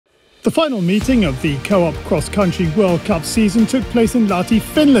The final meeting of the Co-op Cross-Country World Cup season took place in Lahti,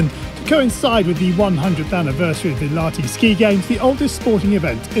 Finland, to coincide with the 100th anniversary of the Lahti Ski Games, the oldest sporting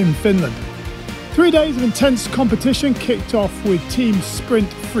event in Finland. 3 days of intense competition kicked off with team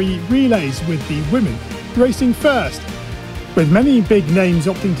sprint-free relays, with the women racing first. With many big names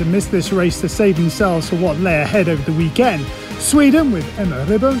opting to miss this race to save themselves for what lay ahead over the weekend, Sweden, with Emma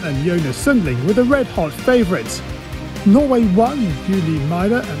Ribbon and Jonas Sundling, were the red-hot favourites. Norway won. Julie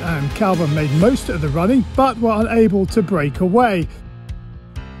Meider and Anne Kalber made most of the running, but were unable to break away.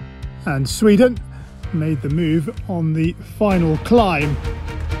 And Sweden made the move on the final climb.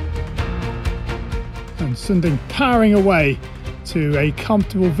 And Sundling powering away to a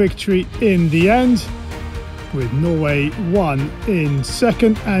comfortable victory in the end, with Norway won in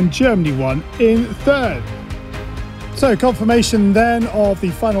second and Germany won in third. So confirmation then of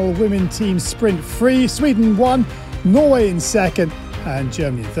the final women team sprint free. Sweden won, Norway in second and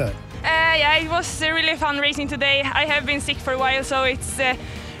Germany in third. Yeah, it was really fun racing today. I have been sick for a while, so it's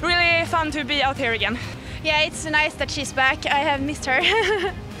really fun to be out here again. Yeah, it's nice that she's back. I have missed her.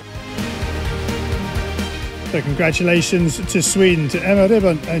 So congratulations to Sweden, to Emma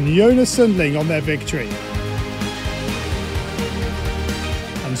Ribbon and Jonas Sundling on their victory.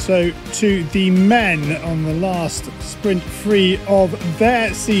 And so to the men on the last sprint free of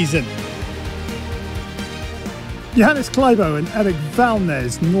their season. Johannes Klaebo and Erik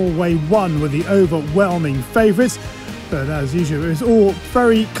Valnes, Norway won, were the overwhelming favourites, but as usual it was all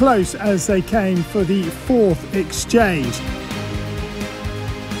very close as they came for the fourth exchange.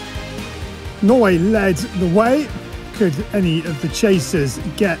 Norway led the way. Could any of the chasers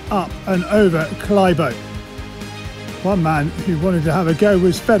get up and over Klaebo? One man who wanted to have a go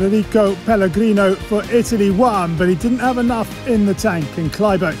was Federico Pellegrino for Italy won, but he didn't have enough in the tank, and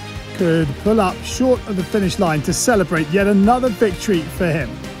Klaebo could pull up short of the finish line to celebrate yet another victory for him.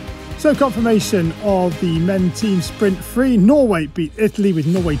 So confirmation of the men team sprint free. Norway beat Italy, with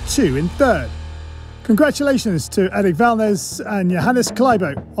Norway 2 in third. Congratulations to Erik Valnes and Johannes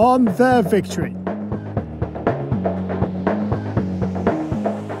Klaebo on their victory.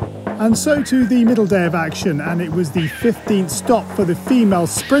 And so to the middle day of action, and it was the 15th stop for the female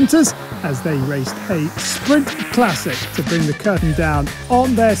sprinters as they raced a sprint classic to bring the curtain down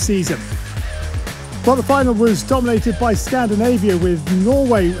on their season. Well, the final was dominated by Scandinavia, with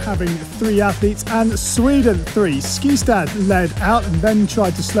Norway having 3 athletes and Sweden 3. Skistad led out and then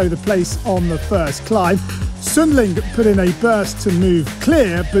tried to slow the pace on the first climb. Sundling put in a burst to move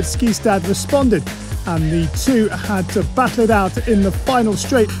clear, but Skistad responded, and the two had to battle it out in the final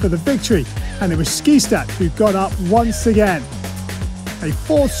straight for the victory, and it was Skistad who got up once again. A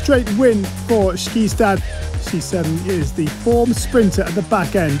 4th straight win for Skistad. She suddenly is the form sprinter at the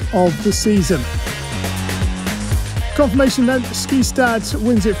back end of the season. Confirmation then, Skistad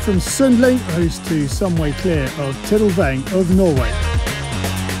wins it from Sundling, who's to some way clear of Weng of Norway.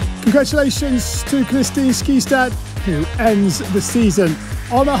 Congratulations to Christine Skistad, who ends the season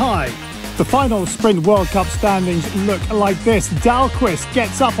on a high. The final Sprint World Cup standings look like this. Dahlqvist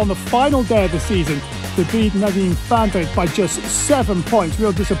gets up on the final day of the season to beat Nadine van Dijk by just 7 points.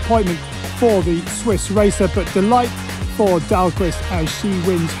 Real disappointment for the Swiss racer, but delight for Dahlqvist as she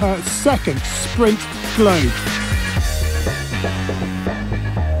wins her second Sprint Globe.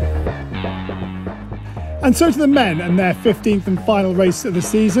 And so to the men and their 15th and final race of the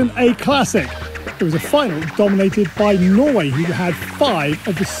season, a classic. It was a final dominated by Norway, who had 5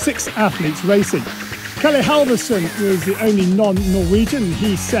 of the 6 athletes racing. Kalle Halvorsen was the only non-Norwegian.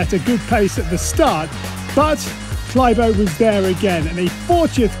 He set a good pace at the start, but Klaebo was there again, and a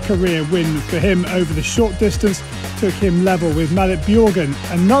 40th career win for him over the short distance took him level with Marit Bjørgen,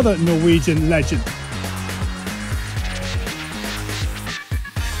 another Norwegian legend.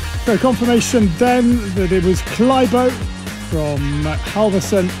 So confirmation then that it was Klaebo from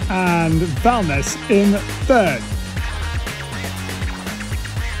Halvorsen and Valnes in third.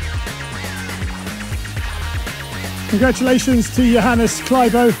 Congratulations to Johannes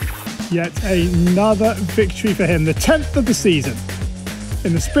Klaebo. Yet another victory for him, the 10th of the season.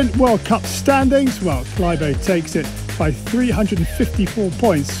 In the Sprint World Cup standings, well, Klaebo takes it by 354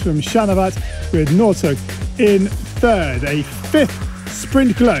 points from Shanavat, with Northug in third. A 5th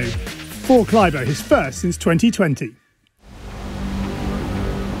Sprint Globe for Klaebo, his first since 2020.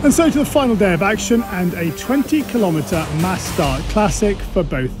 And so to the final day of action, and a 20-kilometre mass start classic for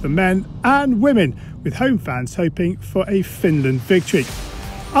both the men and women, with home fans hoping for a Finland victory.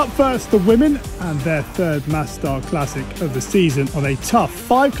 Up first, the women and their 3rd mass start classic of the season on a tough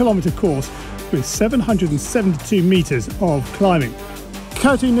 5-kilometre course with 772 metres of climbing.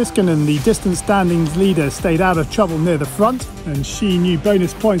 Kerttu Niskanen, the distance standings leader, stayed out of trouble near the front, and she knew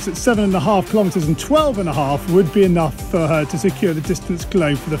bonus points at 7.5 kilometres and 12.5 would be enough for her to secure the distance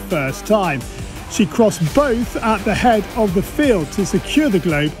globe for the first time. She crossed both at the head of the field to secure the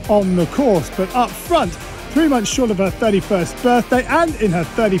globe on the course, but up front, 3 months short of her 31st birthday and in her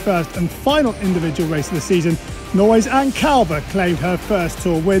 31st and final individual race of the season, Norway's Ann Kalber claimed her first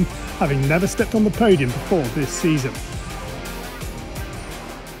Tour win, having never stepped on the podium before this season.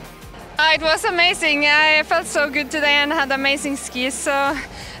 It was amazing. I felt so good today and had amazing skis, so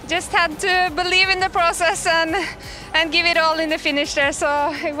just had to believe in the process and give it all in the finish there,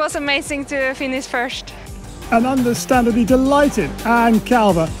 so it was amazing to finish first. And understandably delighted, Ann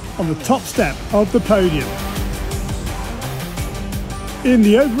Kalber on the top step of the podium. In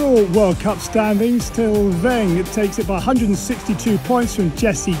the overall World Cup standings, till Weng takes it by 162 points from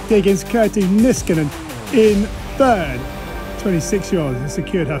Jessie Diggins. Kerttu Niskanen in third. 26-year-old has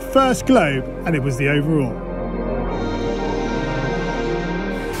secured her first globe, and it was the overall.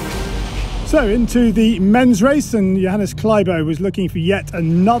 So into the men's race, and Johannes Klaebo was looking for yet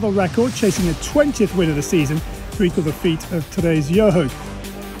another record, chasing a 20th win of the season to equal the feat of Therese Johaug.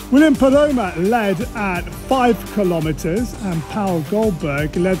 William Peroma led at 5 kilometres and Paul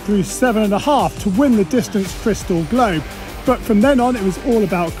Goldberg led through 7.5 to win the distance crystal globe. But from then on, it was all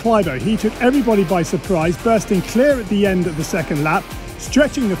about Klaebo. He took everybody by surprise, bursting clear at the end of the second lap,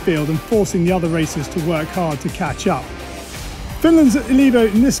 stretching the field and forcing the other racers to work hard to catch up. Finland's Klaebo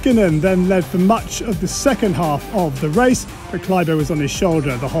Niskanen then led for much of the second half of the race, but Klaebo was on his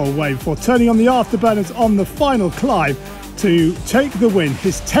shoulder the whole way before turning on the afterburners on the final climb to take the win,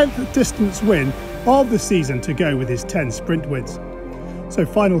 his 10th distance win of the season, to go with his 10 sprint wins. So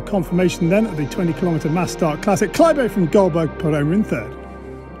final confirmation then of the 20-kilometre mass start classic. Klaebo from Goldberg, Peroma in third.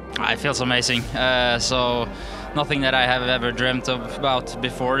 It feels amazing. So nothing that I have ever dreamt about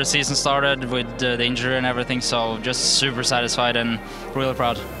before the season started with the injury and everything. So just super satisfied and really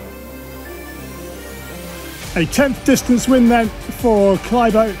proud. A 10th distance win then for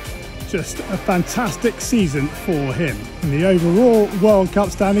Klaebo. Just a fantastic season for him. In the overall World Cup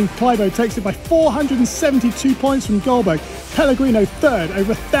standing, Klaebo takes it by 472 points from Goldberg. Pellegrino third,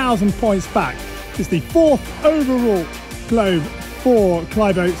 over 1,000 points back. It's the 4th overall globe for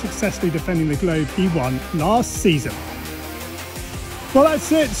Klaebo, successfully defending the globe he won last season. Well,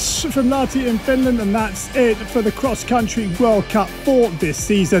 that's it from Lahti in Finland, and that's it for the Cross Country World Cup for this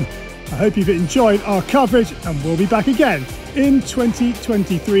season. I hope you've enjoyed our coverage, and we'll be back again in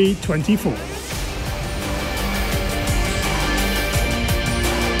 2023-24.